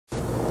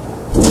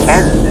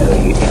Hello,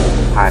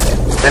 YouTube. Hi there.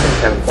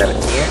 777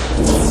 here.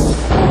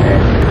 And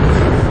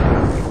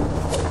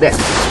there.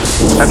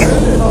 Okay.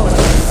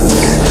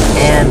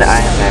 And I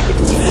am back at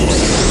the game.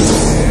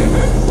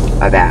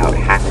 About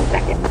half a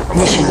second.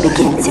 Mission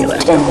begins in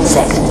 10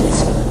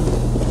 seconds.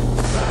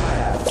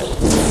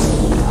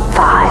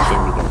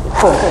 5,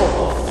 4,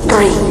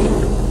 3,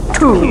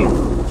 2,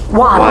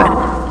 1.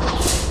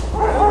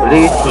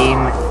 Blue team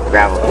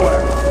gravel pit.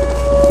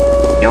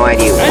 No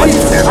idea what the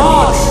server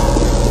is.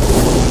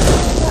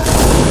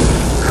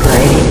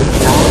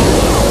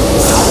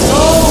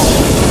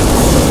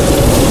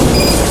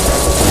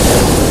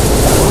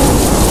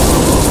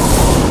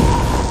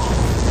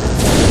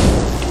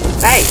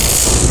 Hey!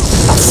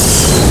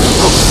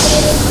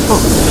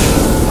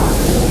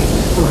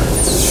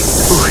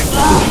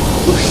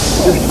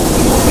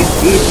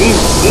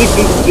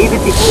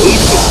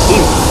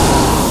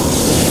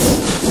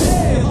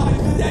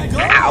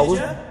 Ow!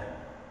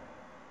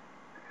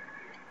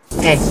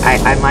 Hey,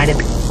 I might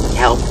have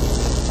helped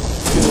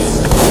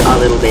a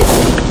little bit.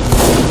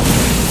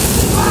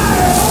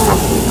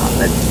 Probably not,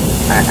 but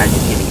I'm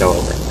just gonna go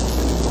over it.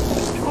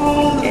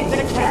 Okay.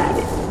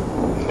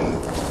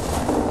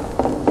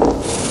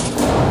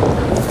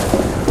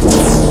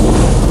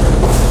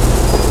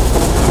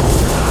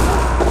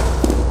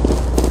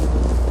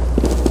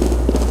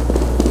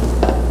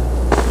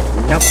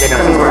 Nope, they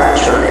don't.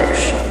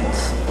 Congratulations.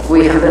 We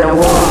have been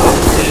awarded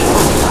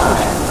additional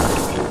time.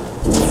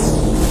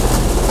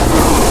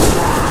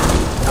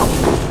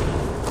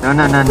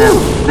 No.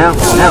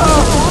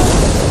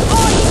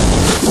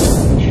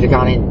 Should have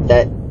gone in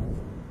that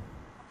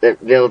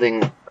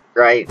building,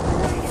 right?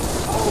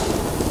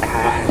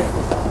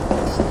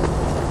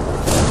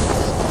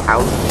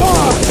 Out.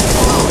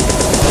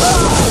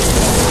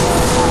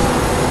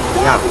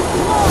 Yeah.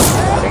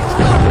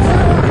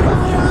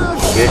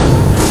 Good.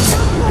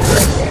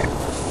 Right there.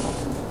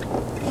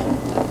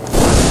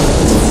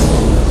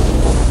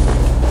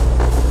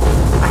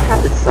 I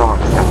have this song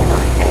stuck in my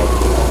head.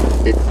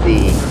 It's the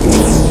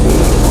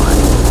one.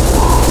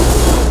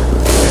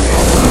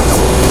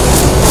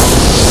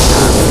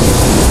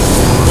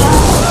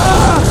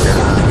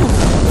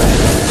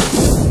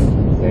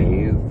 So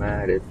you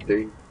might have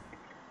three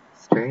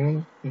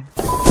strings.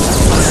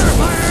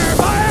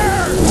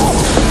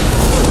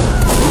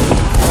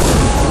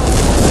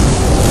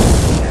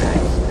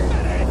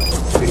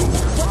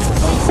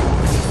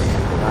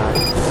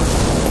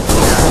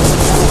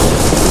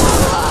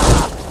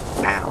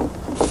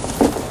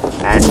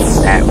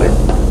 That was...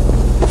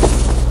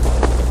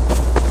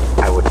 I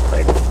wouldn't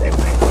play it the same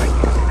way, so I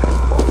can't say that was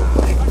a horrible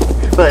play.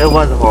 But it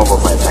was a horrible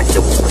play, but I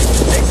still wouldn't play it the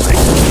same way.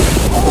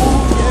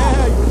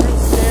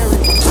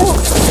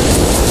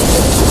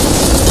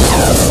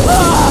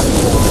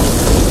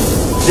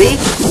 See?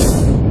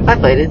 I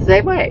played it the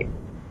same way.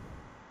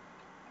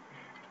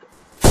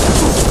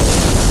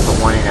 The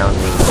one and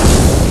only...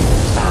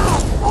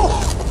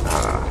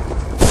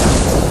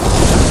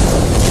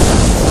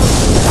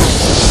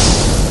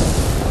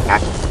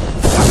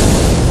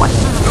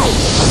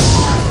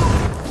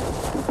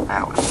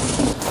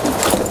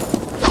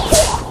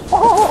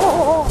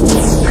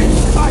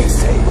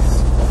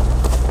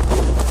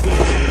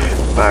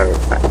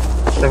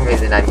 For some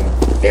reason I'm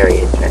very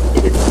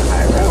interested in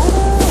pyro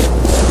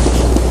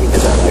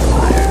because I like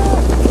fire.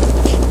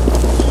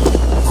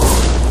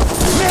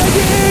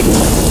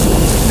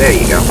 There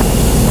you go.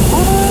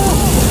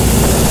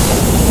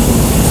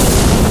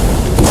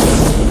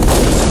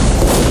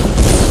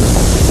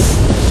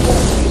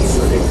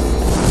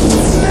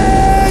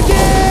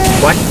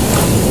 What?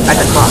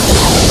 That's a clock.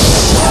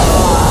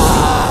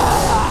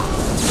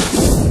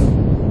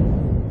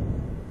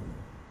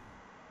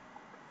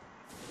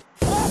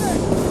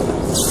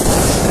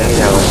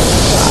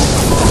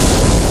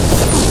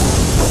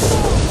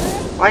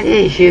 Why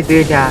did you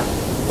do that?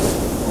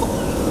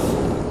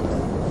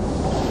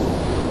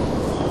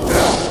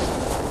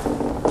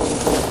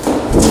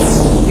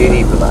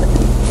 Duty for luck.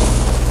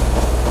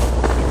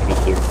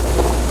 Thank you.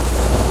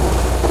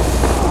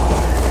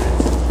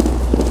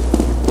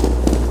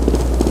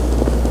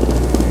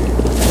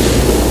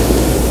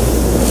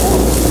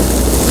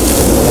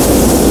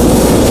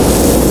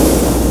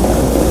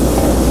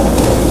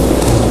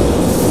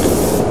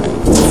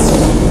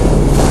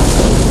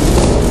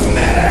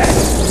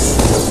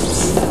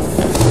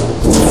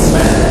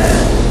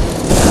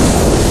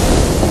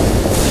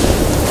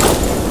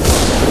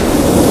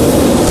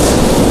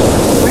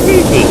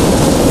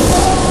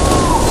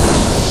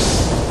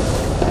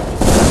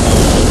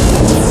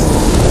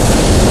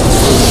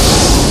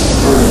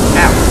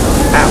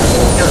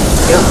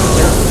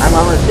 I'm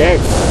almost dead.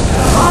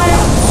 Fire!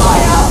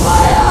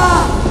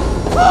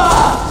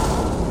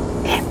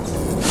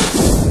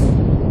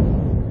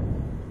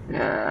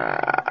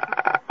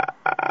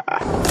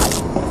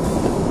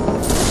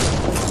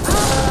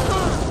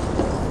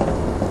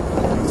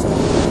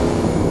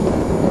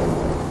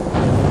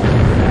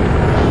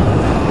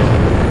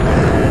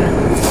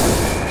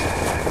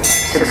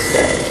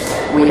 Success.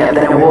 We have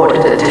been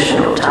awarded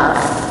additional time.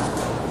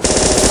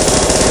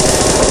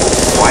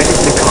 Why did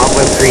the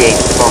cobweb create create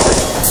sparks.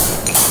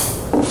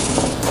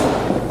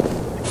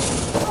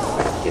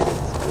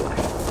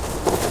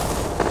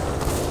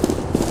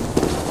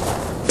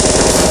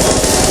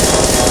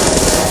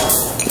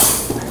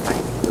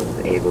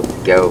 Able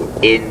to go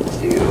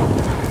into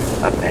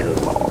a metal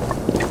ball.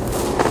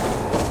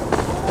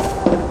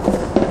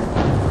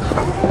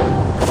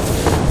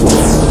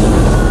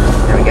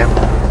 There we go.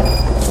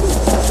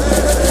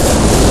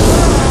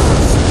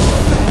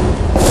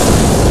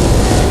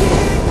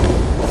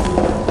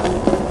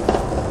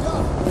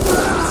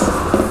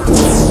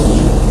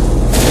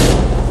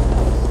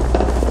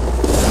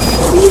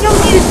 You don't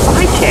need to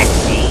spy check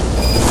me.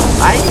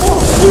 I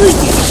won't kill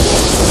you.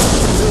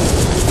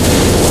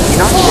 You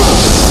don't need to.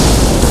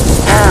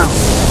 Ow!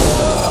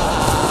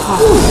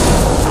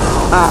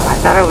 Oh, I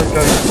thought I was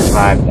going to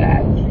survive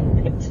that.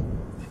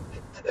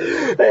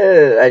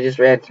 I just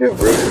ran through a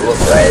brutal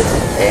fight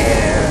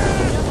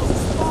and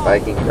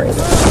fucking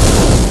crazy.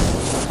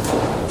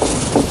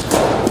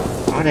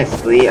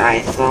 Honestly,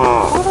 I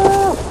saw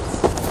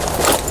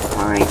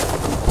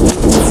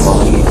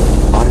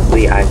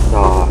honestly, I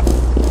saw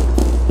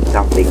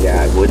something that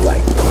I would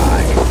like to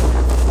buy.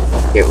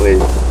 It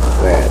was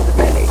where the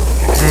medic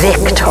had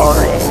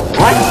Victory.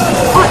 What?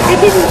 What? I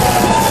didn't.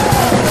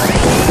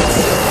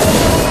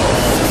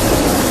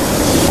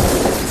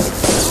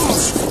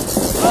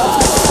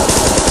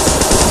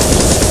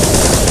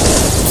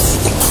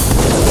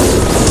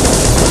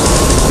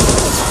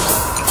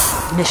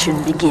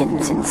 Mission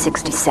begins in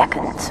 60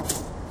 seconds.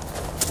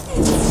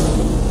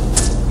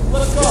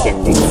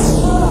 Ending.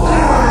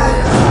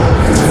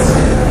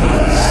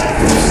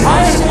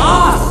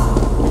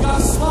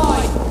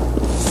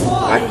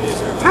 What?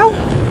 How?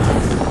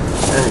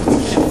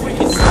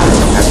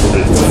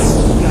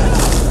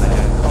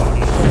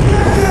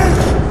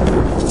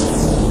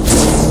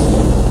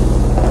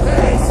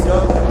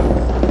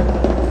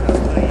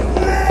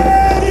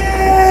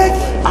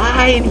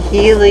 I'm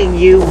healing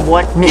you.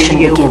 What Mission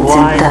do you begins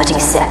want? in 30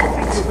 seconds.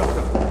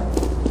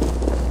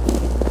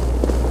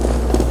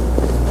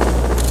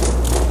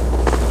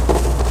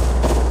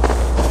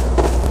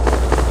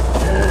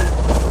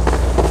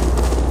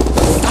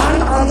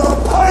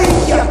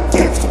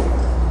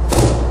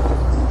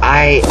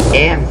 I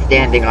am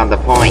standing on the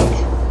point.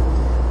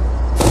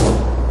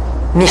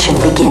 Mission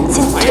begins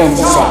in 10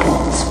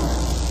 seconds.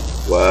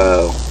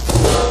 Whoa.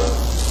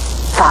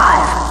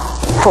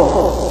 5,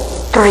 4,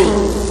 3,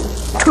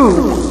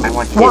 2, I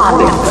want to get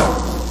this though.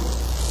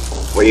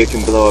 Where you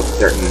can blow up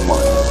certain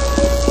ones.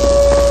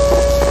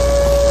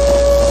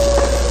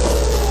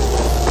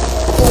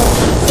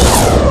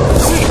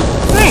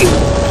 Hey,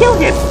 kill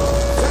him!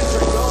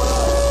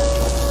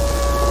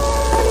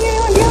 What are you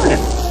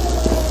doing?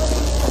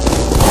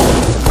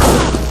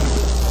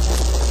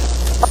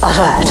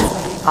 Alert!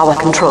 Our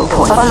control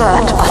point.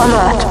 Alert!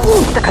 Alert!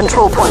 The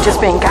control point is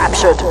being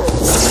captured.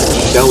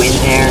 Go in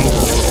there.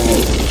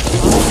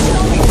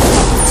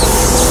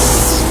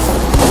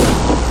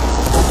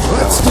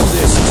 Let's do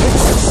this.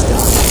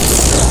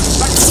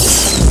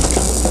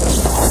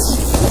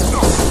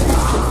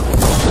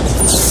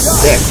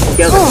 There,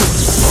 kill him.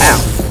 Ow.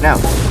 No,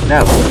 no,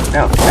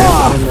 no.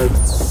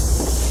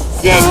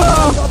 Dead.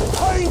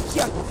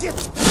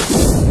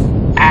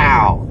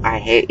 Ow. I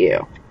hate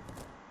you.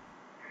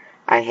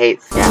 I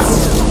hate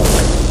scouts.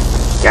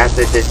 Scouts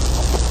are just...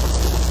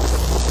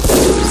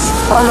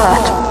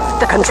 Alert!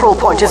 The control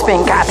point is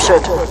being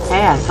captured.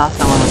 Hey, I saw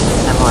someone with a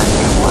similar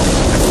thing.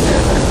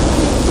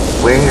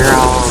 We're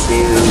all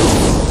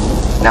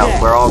doomed. No,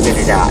 we're all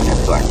gonna die.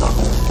 That's what I thought.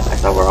 I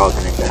thought we're all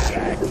gonna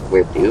die.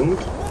 We're doomed?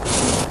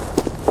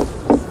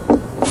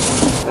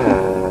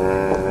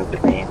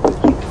 But man, we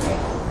keep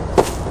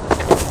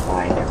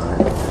flying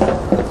around.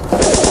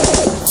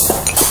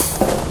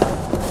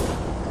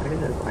 Where did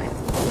those land?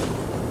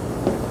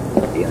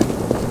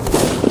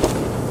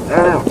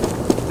 Oh,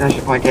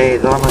 Special Point A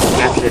is almost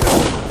captured.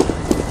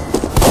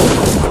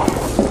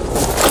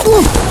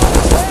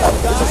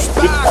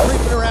 Spy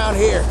creeping around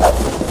here.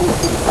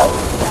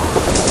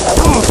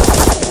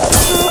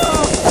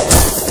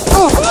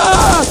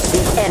 The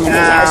enemy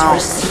has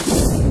received.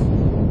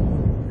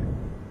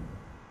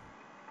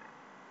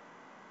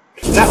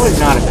 That was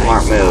not a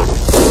smart move.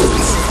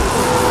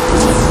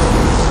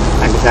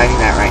 I'm deciding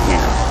that right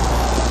now.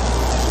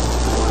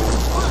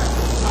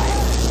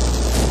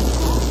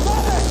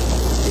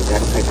 Is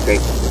that a pipe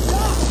scrape?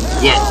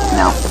 Yeah,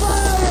 no.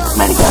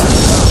 Medical.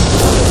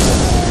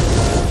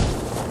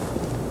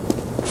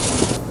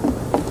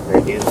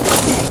 Where do?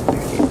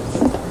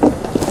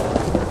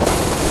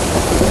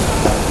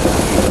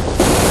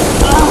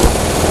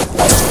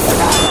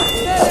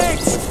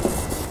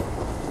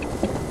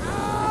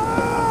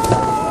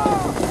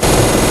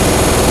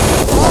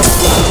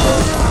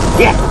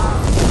 Yeah!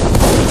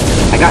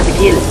 I got the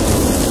kill.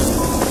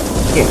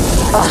 Here.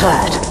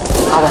 Alert!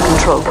 Our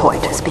control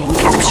point is being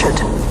captured.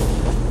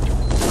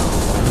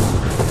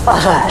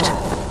 Alert!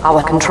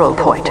 Our control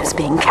point is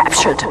being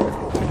captured.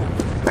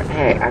 But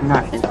hey, I'm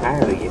not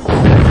entirely useless. I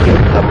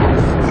killed someone.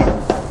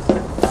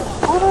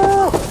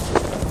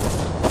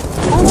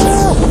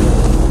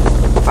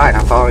 Fire.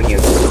 fine, I'm following you.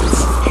 To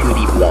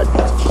the blood.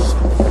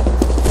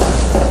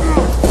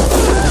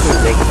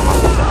 They come up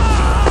with that.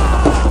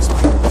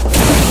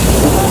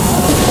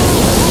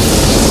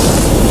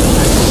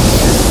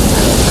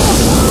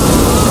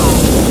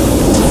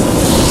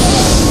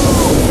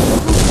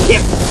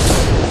 Damn!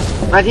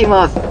 My team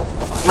lost!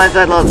 My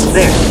side lost!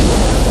 There!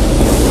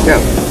 Go!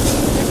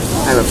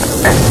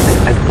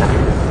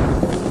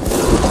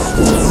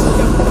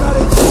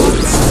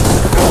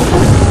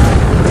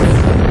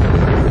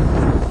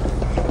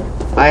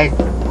 I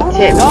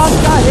tip.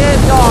 Doctor here,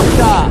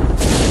 doctor!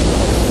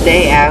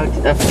 Stay out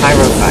of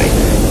pyro fight.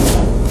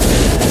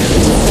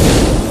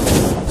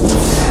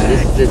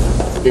 This is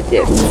the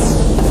tip.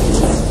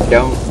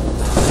 Don't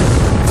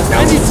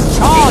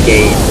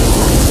engage.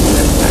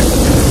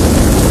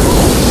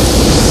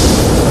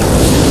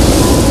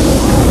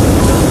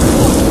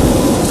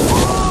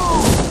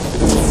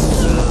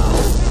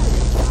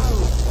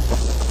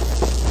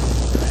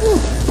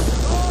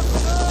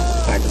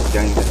 I'm just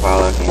going to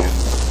follow him.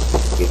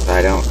 If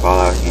I don't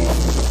follow him,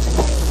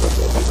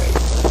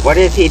 what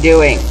is he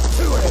doing?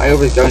 I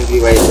was going to be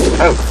wasted.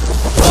 Oh!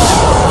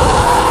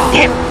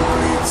 Damn!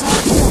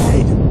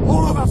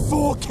 All over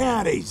 4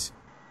 counties.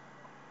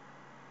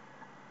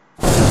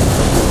 Ooh.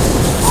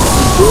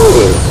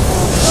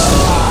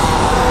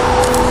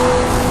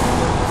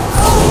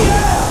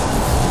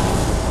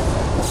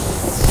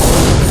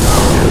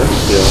 That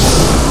looks good.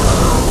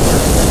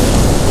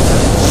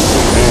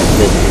 And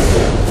this is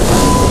it.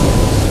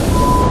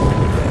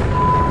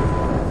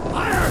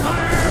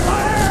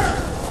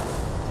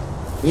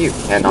 You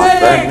cannot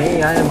burn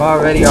me, I am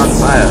already on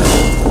fire.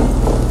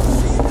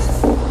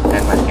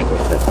 And my finger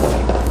slipped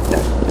away.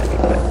 That's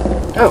pathetic, but...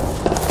 Oh!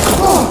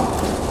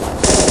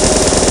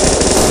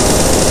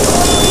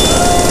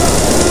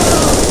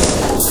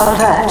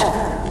 Alert!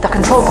 The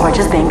control point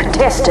is being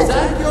contested.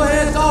 Thank you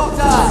here,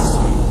 doctor!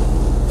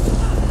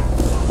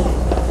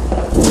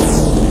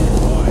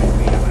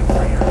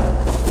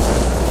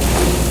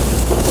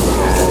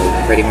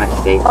 Pretty much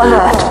safe.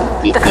 Alert!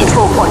 The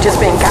control point is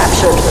being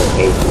captured.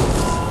 Location.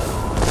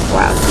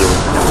 Wow, he was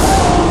not.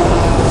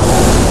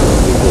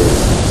 This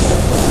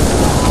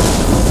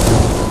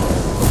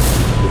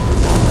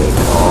is not safe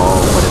at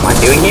all. What am I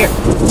doing here?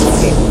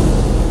 Okay.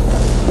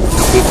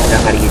 People know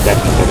how to use that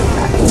feature.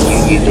 You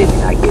use it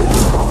and I use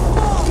it.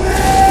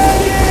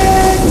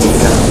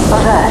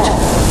 Alert!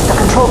 The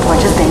control point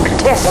is being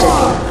contested.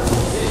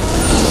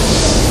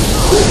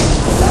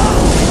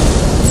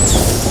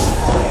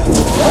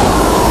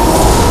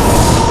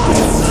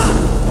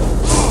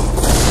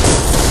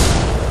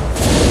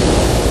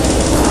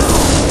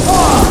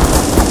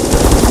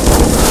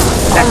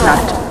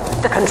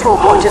 The control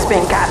point is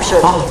being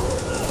captured. Oh,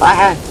 I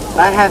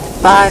have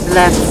 5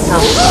 left. So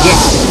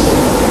yes.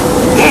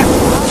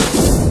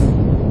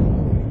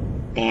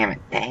 Damn it!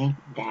 Dang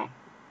that.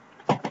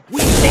 Damn.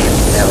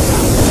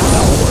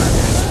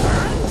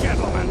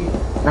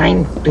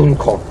 Nein,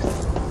 Dummkopf.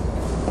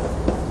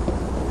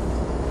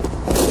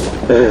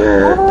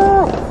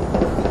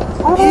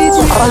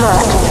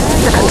 Alert!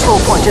 The control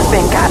point is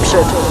being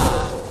captured.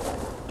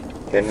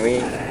 Can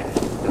we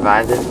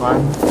survive this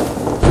one?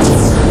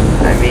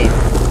 I mean,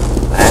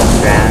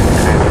 last round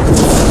I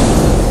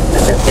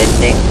was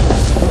defending,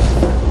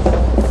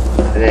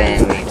 then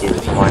we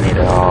just won it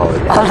all.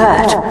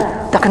 Alert!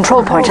 The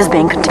control point is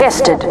being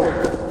contested.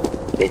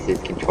 This is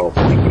control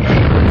point A.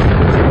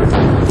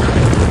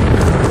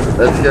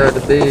 Let's go to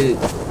B.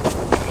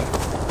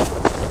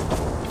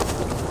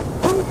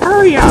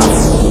 Hurry up!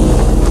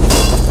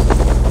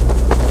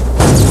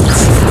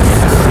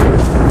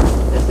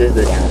 This is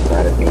the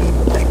downside of being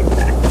the second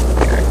best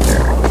character.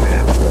 You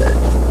have to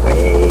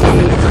wait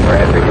for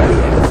everybody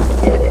else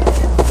to get it.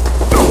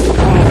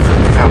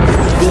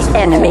 The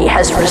enemy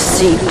has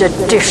received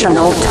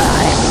additional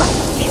time.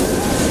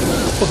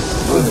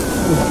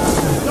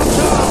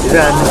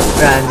 Run,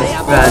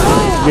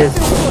 just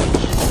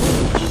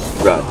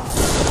run.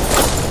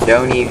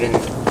 Don't even,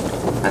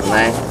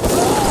 unless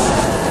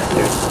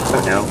there's,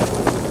 oh no.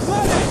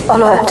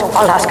 Alert!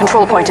 Our last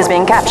control point is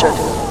being captured.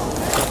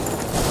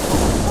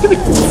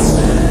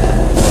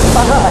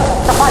 Alert!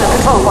 The final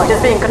control point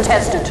is being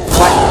contested.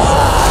 What?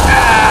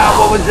 Ah,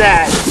 what was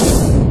that?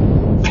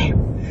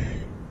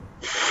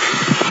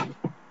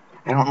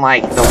 I don't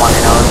like the one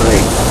and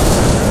only.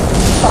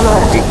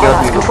 Alert! Our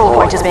last control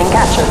point is being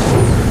captured.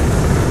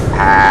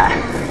 Ah.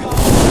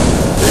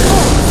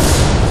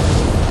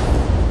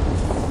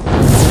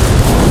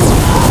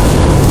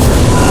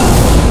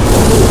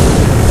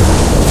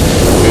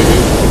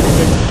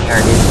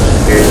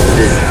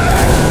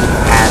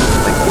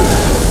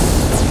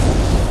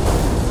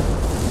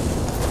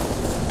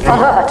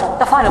 Alert!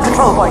 The final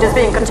control point is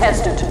being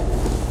contested.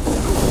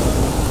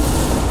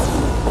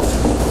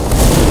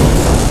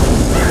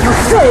 You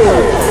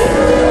failed!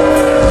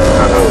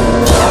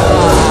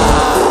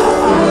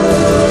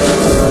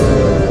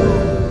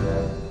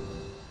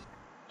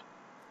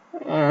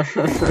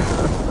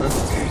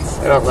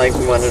 I don't like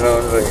the one and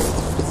only.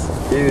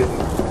 Dude.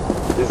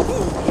 Just...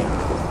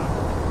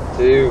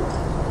 Dude.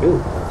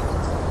 Ooh.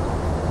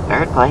 Alright.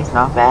 Third place,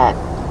 not bad.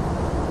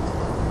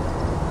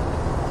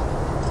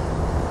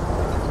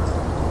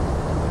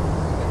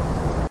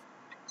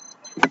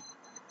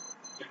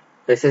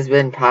 This has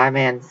been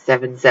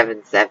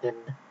Piman777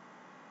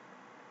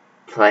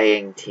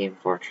 playing Team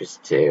Fortress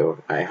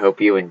 2. I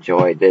hope you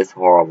enjoyed this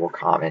horrible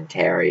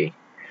commentary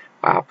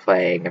while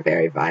playing a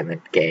very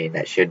violent game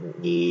that shouldn't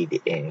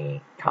need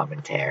any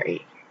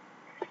commentary.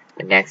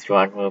 The next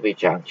one will be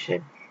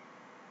Junction.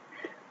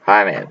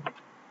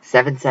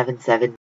 Piman777